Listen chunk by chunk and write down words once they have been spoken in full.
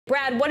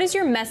Brad, what is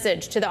your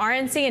message to the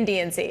RNC and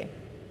DNC?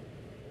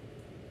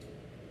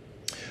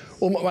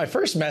 Well, my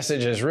first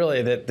message is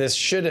really that this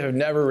should have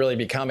never really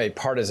become a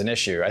partisan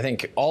issue. I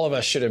think all of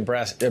us should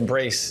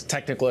embrace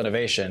technical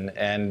innovation,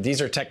 and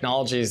these are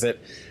technologies that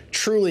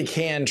truly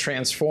can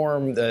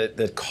transform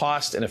the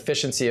cost and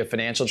efficiency of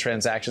financial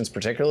transactions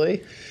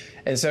particularly.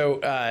 And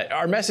so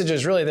our message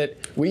is really that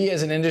we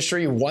as an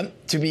industry want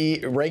to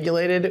be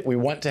regulated. We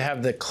want to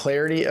have the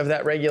clarity of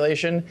that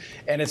regulation.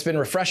 And it's been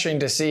refreshing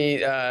to see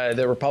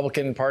the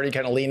Republican Party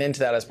kind of lean into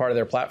that as part of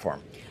their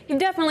platform. You've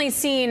definitely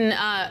seen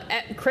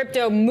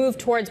crypto move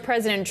towards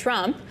President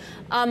Trump.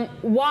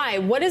 Why?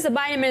 What is the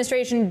Biden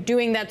administration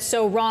doing that's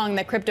so wrong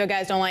that crypto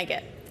guys don't like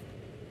it?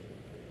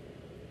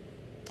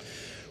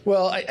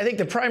 Well, I think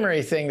the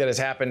primary thing that has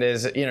happened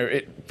is,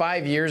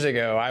 5 years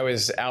ago, I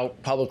was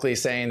out publicly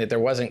saying that there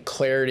wasn't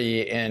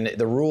clarity in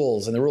the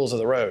rules and the rules of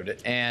the road.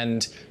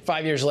 And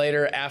 5 years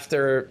later,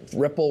 after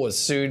Ripple was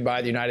sued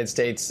by the United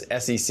States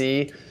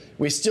SEC,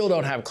 we still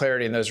don't have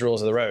clarity in those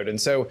rules of the road. And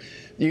so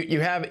you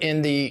have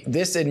in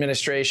this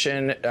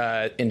administration,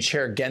 in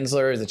Chair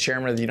Gensler, as the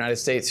chairman of the United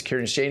States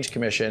Securities and Exchange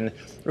Commission,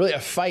 really a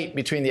fight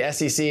between the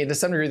SEC and to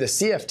some degree the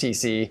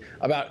CFTC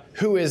about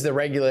who is the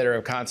regulator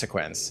of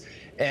consequence.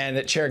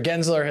 And Chair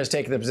Gensler has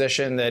taken the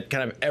position that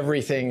kind of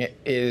everything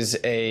is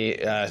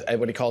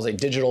what he calls a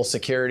digital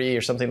security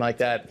or something like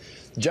that.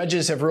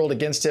 Judges have ruled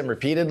against him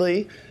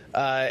repeatedly,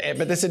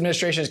 but this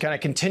administration has kind of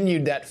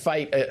continued that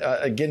fight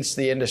against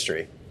the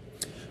industry.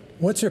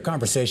 What's your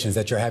conversations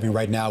that you're having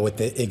right now with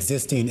the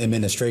existing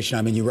administration?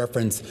 I mean, you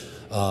referenced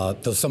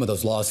some of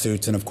those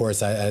lawsuits, and of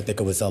course, I think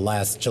it was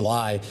last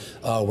July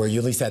where you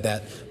at least had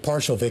that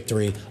partial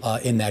victory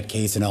in that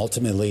case, and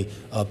ultimately,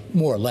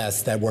 more or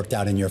less, that worked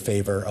out in your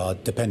favor,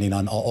 depending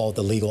on all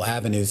the legal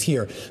avenues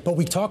here. But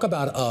we talk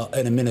about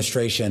an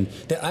administration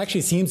that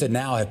actually seems to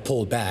now have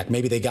pulled back.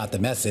 Maybe they got the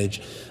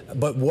message,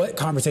 but what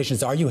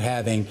conversations are you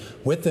having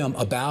with them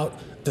about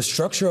the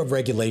structure of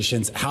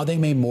regulations, how they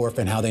may morph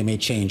and how they may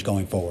change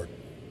going forward?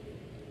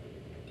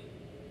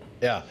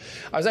 Yeah,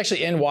 I was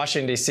actually in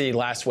Washington, D.C.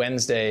 last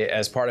Wednesday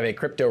as part of a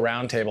crypto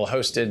roundtable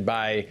hosted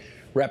by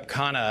Rep.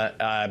 Khanna,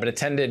 but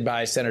attended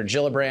by Senator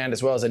Gillibrand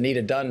as well as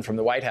Anita Dunn from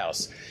the White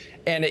House.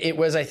 And it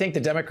was, I think, the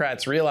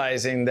Democrats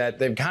realizing that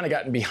they've kind of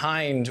gotten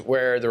behind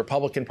where the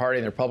Republican Party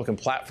and the Republican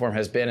platform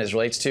has been as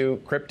relates to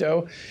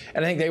crypto.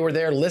 And I think they were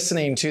there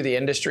listening to the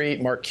industry.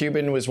 Mark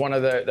Cuban was one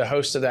of the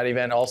hosts of that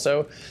event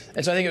also.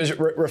 And so I think it was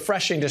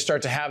refreshing to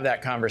start to have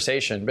that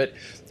conversation. But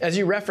as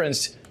you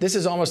referenced, this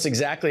is almost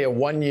exactly a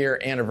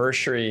one-year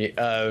anniversary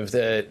of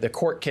the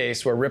court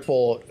case where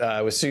Ripple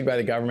was sued by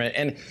the government.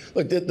 And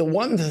look, the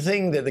one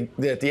thing that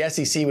the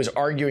SEC was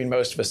arguing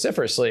most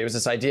vociferously was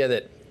this idea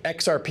that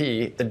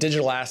XRP, the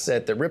digital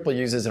asset that Ripple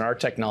uses in our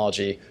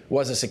technology,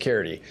 was a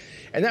security.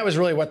 And that was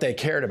really what they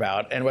cared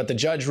about. And what the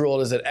judge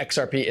ruled is that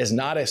XRP is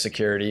not a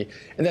security.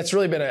 And that's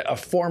really been a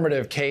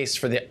formative case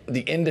for the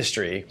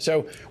industry.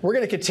 So we're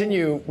going to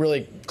continue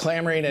really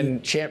clamoring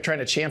and trying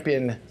to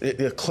champion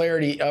the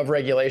clarity of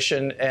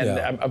regulation. And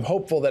yeah. I'm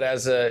hopeful that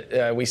as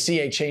we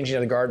see a changing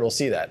of the guard, we'll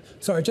see that.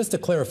 Sorry, just to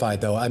clarify,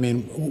 though, I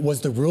mean,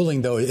 was the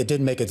ruling, though, it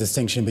did make a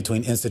distinction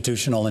between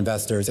institutional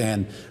investors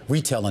and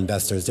retail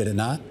investors, did it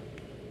not?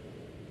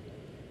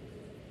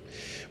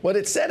 What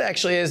it said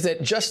actually is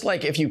that just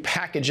like if you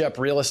package up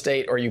real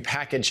estate or you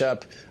package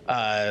up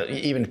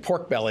even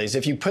pork bellies,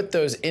 if you put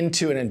those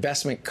into an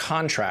investment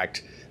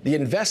contract, the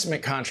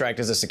investment contract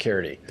is a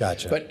security.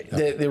 Gotcha. But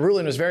the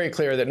ruling was very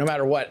clear that no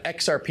matter what,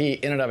 XRP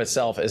in and of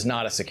itself is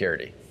not a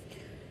security.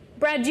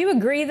 Brad, do you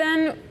agree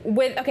then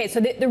with, okay,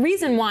 so the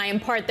reason why, in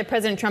part, that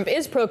President Trump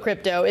is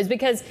pro-crypto is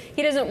because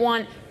he doesn't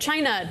want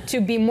China to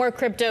be more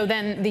crypto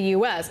than the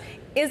U.S.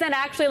 Is that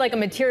actually like a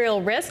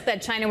material risk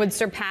that China would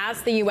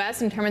surpass the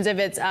U.S. in terms of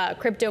its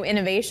crypto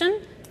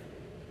innovation?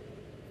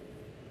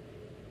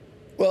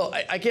 Well,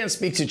 I can't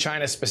speak to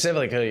China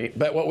specifically,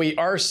 but what we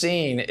are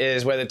seeing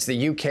is whether it's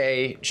the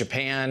UK,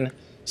 Japan,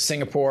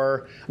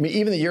 Singapore, I mean,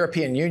 even the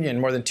European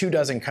Union, more than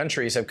 24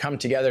 countries have come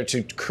together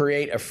to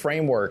create a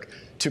framework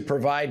to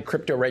provide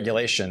crypto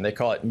regulation. They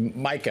call it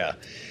MiCA.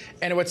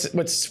 And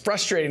what's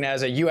frustrating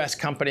as a U.S.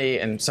 company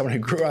and someone who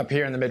grew up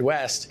here in the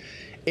Midwest,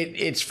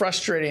 it's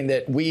frustrating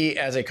that we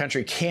as a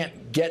country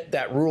can't get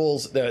that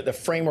rules, the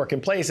framework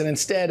in place. And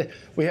instead,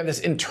 we have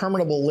this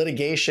interminable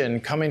litigation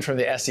coming from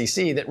the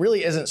SEC that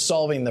really isn't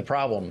solving the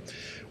problem.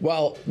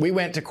 Well, we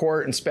went to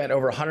court and spent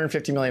over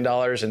 $150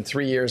 million in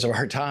 3 years of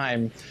our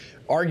time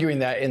arguing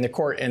that in the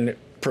court and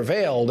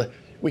prevailed.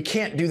 We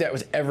can't do that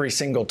with every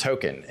single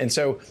token. And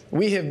so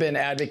we have been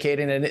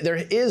advocating, and there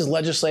is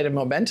legislative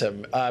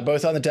momentum,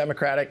 both on the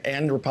Democratic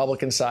and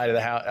Republican side of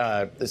the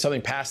House.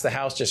 Something passed the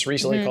House just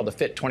recently called the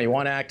FIT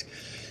 21 Act.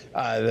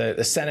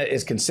 The Senate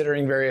is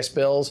considering various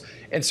bills.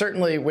 And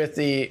certainly with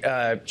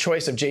the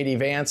choice of J.D.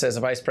 Vance as a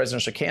vice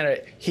presidential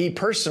candidate, he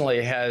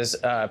personally has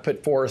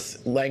put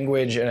forth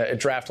language, a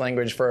draft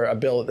language for a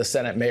bill that the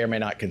Senate may or may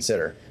not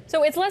consider.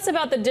 So it's less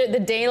about the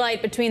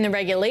daylight between the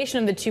regulation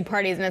of the two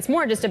parties, and it's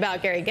more just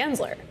about Gary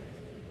Gensler.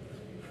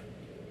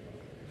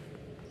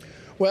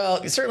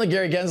 Well, certainly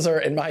Gary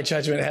Gensler, in my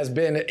judgment, has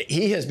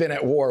been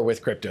at war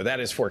with crypto.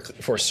 That is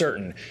for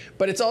certain.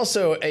 But it's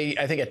also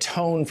I think a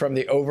tone from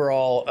the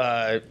overall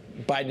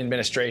Biden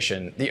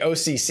administration. The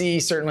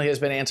OCC certainly has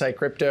been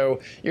anti-crypto.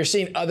 You're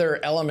seeing other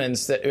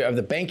elements of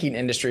the banking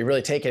industry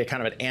really take a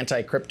kind of an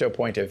anti-crypto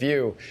point of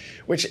view,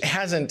 which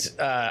hasn't,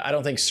 I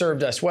don't think,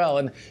 served us well.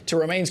 And to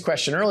Romaine's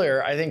question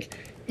earlier, I think,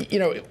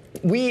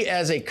 we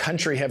as a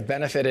country have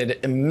benefited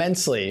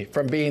immensely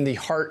from being the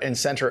heart and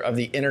center of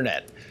the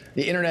internet.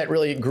 The internet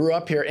really grew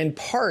up here in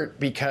part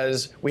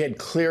because we had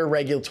clear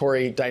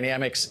regulatory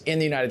dynamics in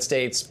the United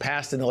States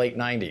passed in the late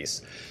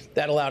 90s.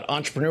 That allowed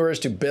entrepreneurs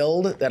to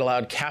build, that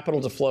allowed capital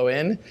to flow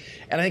in.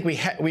 And I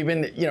think we've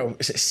been,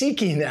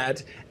 seeking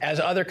that as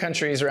other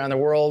countries around the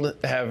world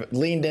have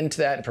leaned into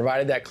that and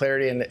provided that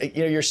clarity. And,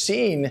 you're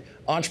seeing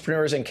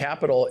entrepreneurs and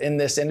capital in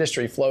this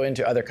industry flow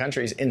into other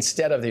countries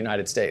instead of the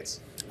United States.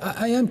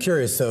 I am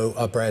curious,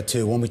 though, Brad,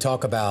 too, when we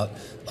talk about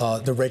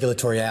the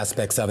regulatory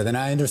aspects of it, and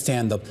I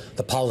understand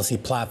the policy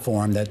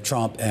platform that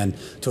Trump and,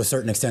 to a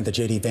certain extent, that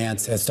J.D.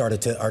 Vance has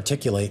started to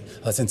articulate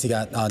since he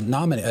got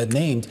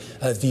named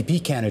as VP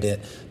candidate.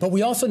 But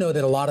we also know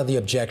that a lot of the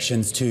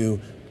objections to,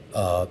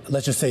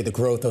 let's just say, the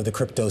growth of the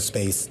crypto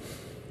space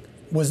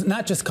was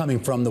not just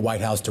coming from the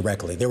White House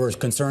directly. There were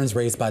concerns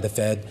raised by the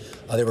Fed.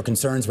 There were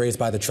concerns raised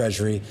by the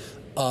Treasury.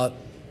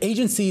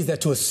 Agencies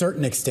that, to a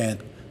certain extent,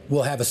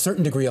 will have a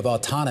certain degree of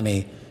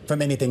autonomy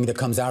from anything that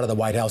comes out of the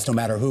White House, no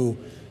matter who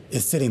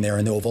is sitting there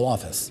in the Oval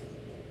Office.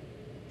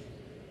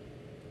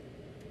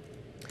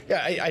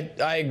 Yeah,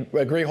 I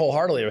agree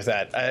wholeheartedly with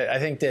that. I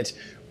think that,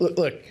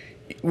 look,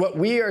 what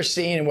we are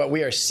seeing and what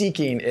we are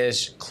seeking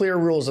is clear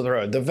rules of the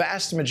road. The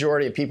vast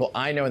majority of people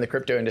I know in the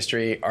crypto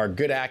industry are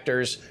good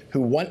actors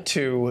who want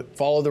to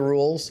follow the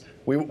rules.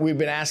 We've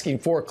been asking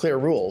for clear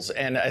rules.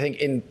 And I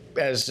think,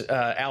 as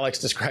Alex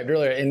described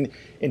earlier,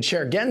 in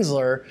Chair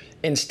Gensler,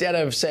 instead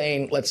of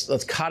saying,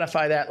 let's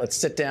codify that, let's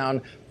sit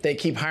down, they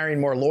keep hiring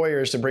more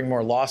lawyers to bring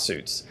more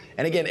lawsuits.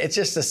 And again, it's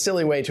just a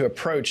silly way to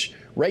approach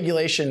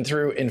regulation.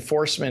 Through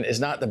enforcement is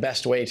not the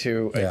best way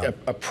to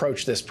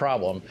approach this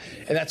problem.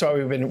 And that's why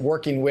we've been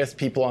working with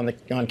people on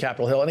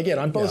Capitol Hill. And again,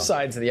 on both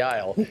sides of the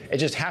aisle. It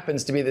just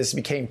happens to be this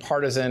became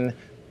partisan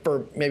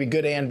for maybe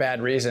good and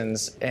bad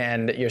reasons,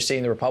 and you're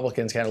seeing the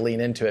Republicans kind of lean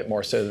into it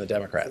more so than the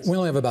Democrats. We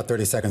only have about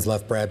 30 seconds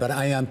left, Brad, but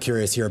I am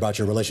curious here about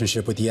your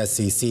relationship with the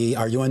SEC.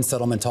 Are you in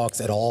settlement talks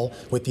at all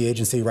with the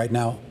agency right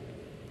now?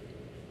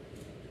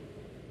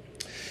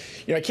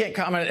 I can't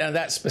comment on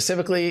that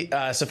specifically.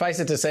 Suffice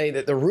it to say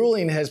that the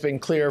ruling has been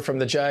clear from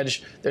the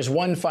judge. There's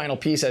one final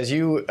piece, as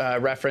you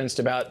referenced,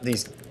 about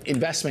these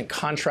investment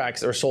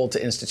contracts that are sold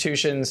to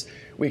institutions.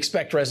 We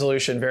expect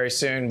resolution very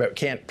soon, but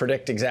can't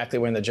predict exactly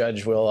when the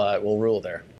judge will rule there.